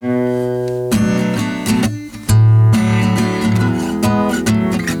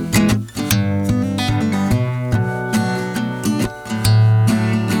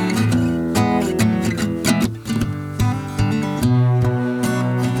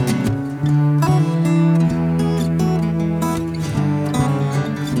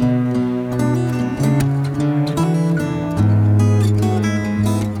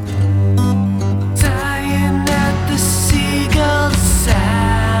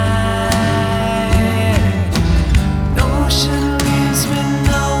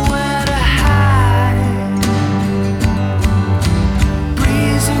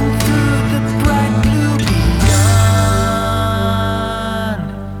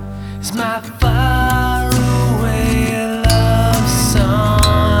It's my faraway love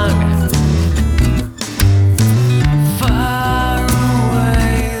song.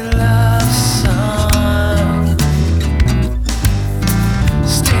 Faraway love song.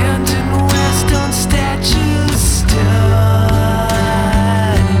 Standing west on statues stood,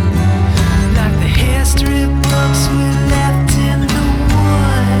 like the history books we left in the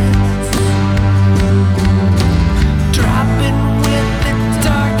woods. Dropping with the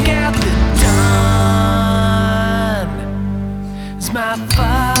dark at the dawn. It's my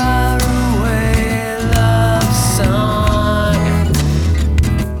faraway love song.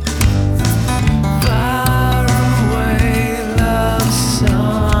 Faraway love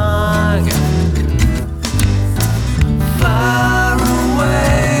song. Faraway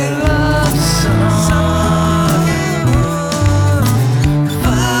love song.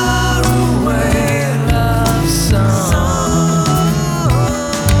 Faraway love song.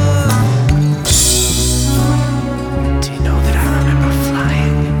 Do you know that I remember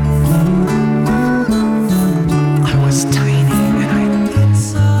flying? I was tiny and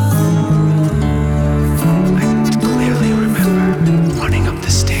I clearly remember running up the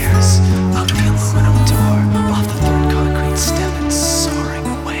stairs, out the aluminum door, off the third concrete step and soaring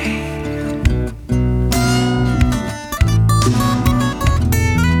away.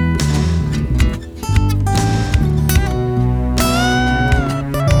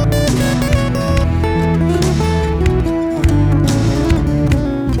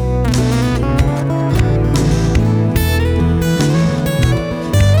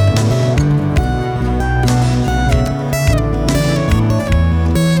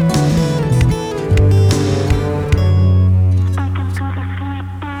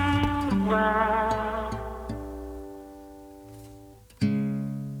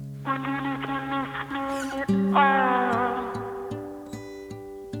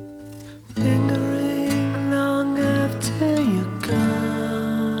 Lingering long after you're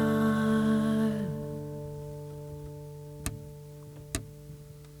gone.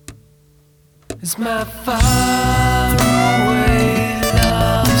 It's my fault.